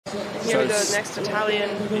Here we go, next Italian,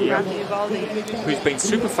 Ivaldi. Who's been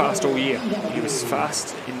super fast all year. He was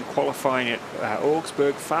fast in qualifying at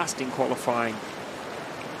Augsburg, fast in qualifying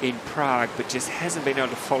in Prague, but just hasn't been able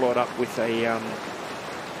to follow it up with a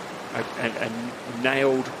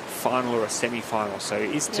nailed final or a semi-final. So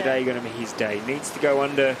is today going to be his day? Needs to go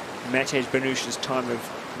under Matej Benuš's time of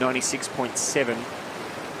 96.7.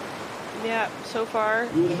 Yeah, so far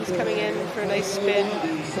he's coming in for a nice spin.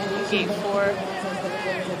 Gate 4,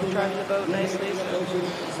 driving the boat nicely. So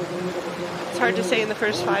it's hard to say in the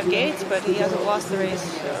first 5 gates, but he hasn't lost the race,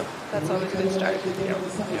 so that's always a good start.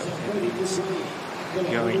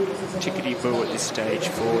 Going tickety-boo at this stage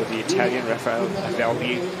for the Italian Raffaello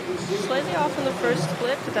Ivaldi. Slightly off in the first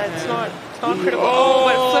split, but that's not critical. Oh,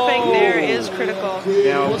 but flipping there is critical.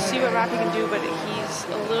 Now, we'll see what Rafi can do, but he's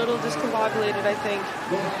a little discombobulated, I think.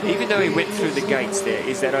 Even though he went through the gates there,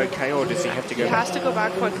 is that okay, or does he have to go back? He has to go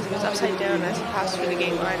back for it because he was upside down as he passed through the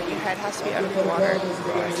gate line, and your head has to be out of the water.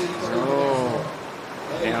 Right. Oh.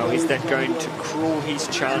 Now, is that going to cruel his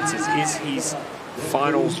chances? Is his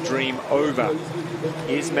finals dream over?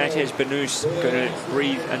 Is Matej Benuš going to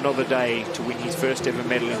breathe another day to win his first ever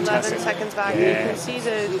medal in Tacen? 11 seconds back. Yeah. You can see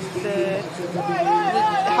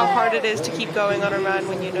how hard it is to keep going on a run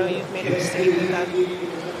when you know you've made a mistake with that.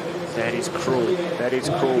 That is cruel. That is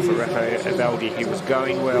cruel for Raffaello Ivaldi. He was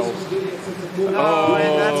going well.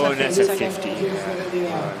 And that's a 50.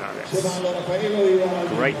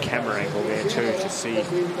 Great camera angle there too to see.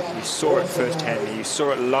 You saw it firsthand. You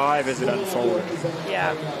saw it live as it unfolded.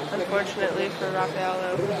 Yeah, unfortunately for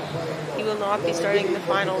Raffaello, he will not be starting in the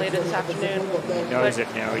final later this afternoon. He knows it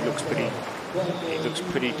now. He looks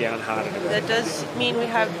pretty downhearted about it. That does mean we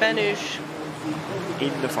have Benuš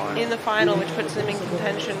in the final. In the final, which puts him in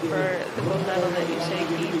contention for the gold medal that you say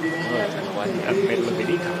he has been won. A medal of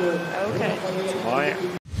Italy. Okay. That's my